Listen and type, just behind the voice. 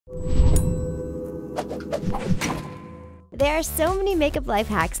There are so many makeup life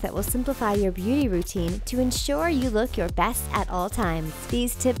hacks that will simplify your beauty routine to ensure you look your best at all times.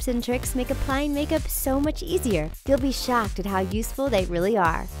 These tips and tricks make applying makeup so much easier. You'll be shocked at how useful they really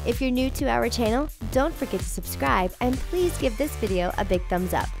are. If you're new to our channel, don't forget to subscribe and please give this video a big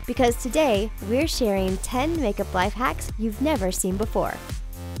thumbs up, because today we're sharing 10 makeup life hacks you've never seen before.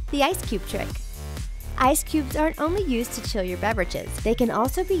 The ice cube trick. Ice cubes aren't only used to chill your beverages, they can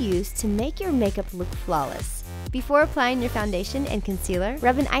also be used to make your makeup look flawless. Before applying your foundation and concealer,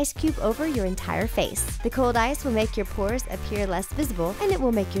 rub an ice cube over your entire face. The cold ice will make your pores appear less visible, and it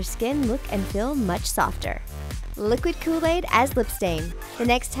will make your skin look and feel much softer. Liquid Kool-Aid as lip stain. The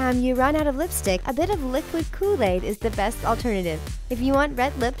next time you run out of lipstick, a bit of liquid Kool-Aid is the best alternative. If you want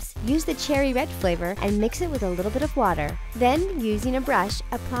red lips, use the cherry red flavor and mix it with a little bit of water. Then, using a brush,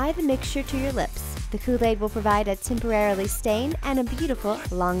 apply the mixture to your lips. The Kool-Aid will provide a temporarily stain and a beautiful,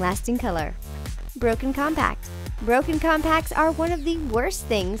 long-lasting color. Broken compact. Broken compacts are one of the worst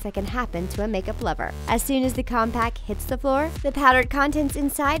things that can happen to a makeup lover. As soon as the compact hits the floor, the powdered contents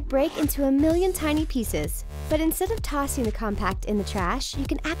inside break into a million tiny pieces. But instead of tossing the compact in the trash, you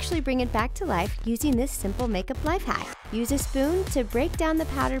can actually bring it back to life using this simple makeup life hack. Use a spoon to break down the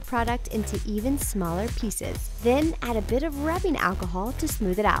powdered product into even smaller pieces. Then add a bit of rubbing alcohol to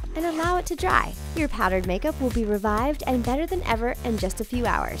smooth it out and allow it to dry. Your powdered makeup will be revived and better than ever in just a few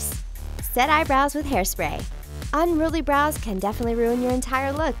hours. Set eyebrows with hairspray. Unruly brows can definitely ruin your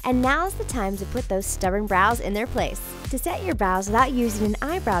entire look, and now's the time to put those stubborn brows in their place. To set your brows without using an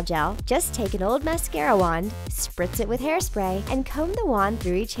eyebrow gel, just take an old mascara wand, spritz it with hairspray, and comb the wand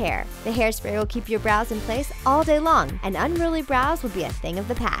through each hair. The hairspray will keep your brows in place all day long, and unruly brows will be a thing of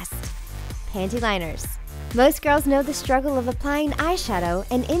the past. Panty liners. Most girls know the struggle of applying eyeshadow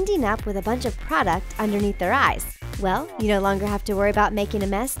and ending up with a bunch of product underneath their eyes. Well, you no longer have to worry about making a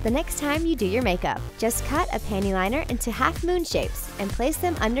mess the next time you do your makeup. Just cut a panty liner into half moon shapes and place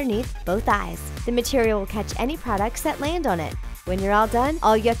them underneath both eyes. The material will catch any products that land on it. When you're all done,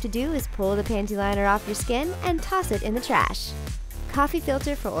 all you have to do is pull the panty liner off your skin and toss it in the trash. Coffee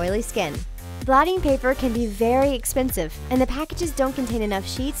filter for oily skin. Blotting paper can be very expensive, and the packages don't contain enough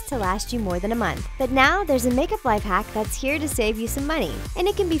sheets to last you more than a month. But now there's a makeup life hack that's here to save you some money, and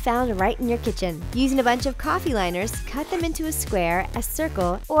it can be found right in your kitchen. Using a bunch of coffee liners, cut them into a square, a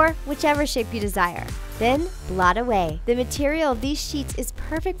circle, or whichever shape you desire. Then blot away. The material of these sheets is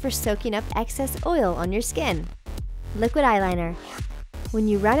perfect for soaking up excess oil on your skin. Liquid eyeliner. When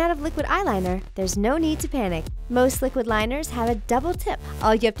you run out of liquid eyeliner, there's no need to panic. Most liquid liners have a double tip.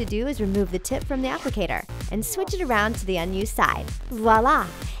 All you have to do is remove the tip from the applicator and switch it around to the unused side. Voila!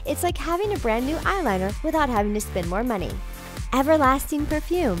 It's like having a brand new eyeliner without having to spend more money. Everlasting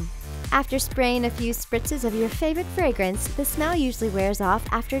perfume. After spraying a few spritzes of your favorite fragrance, the smell usually wears off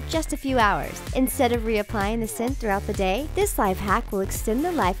after just a few hours. Instead of reapplying the scent throughout the day, this life hack will extend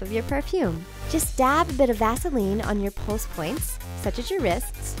the life of your perfume. Just dab a bit of Vaseline on your pulse points, such as your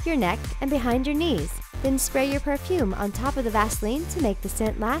wrists, your neck, and behind your knees. Then spray your perfume on top of the Vaseline to make the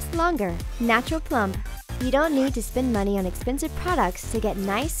scent last longer. Natural plump. You don't need to spend money on expensive products to get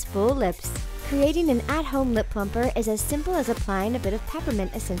nice, full lips. Creating an at-home lip plumper is as simple as applying a bit of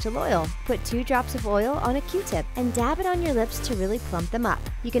peppermint essential oil. Put 2 drops of oil on a Q-tip and dab it on your lips to really plump them up.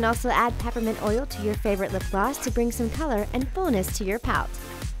 You can also add peppermint oil to your favorite lip gloss to bring some color and fullness to your pout.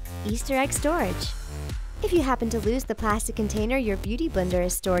 Easter egg storage. If you happen to lose the plastic container your beauty blender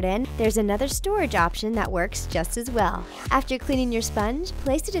is stored in, there's another storage option that works just as well. After cleaning your sponge,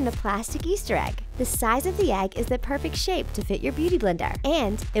 place it in a plastic Easter egg. The size of the egg is the perfect shape to fit your beauty blender,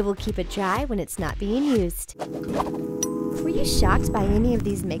 and it will keep it dry when it's not being used. Were you shocked by any of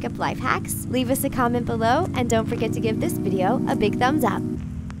these makeup life hacks? Leave us a comment below, and don't forget to give this video a big thumbs up.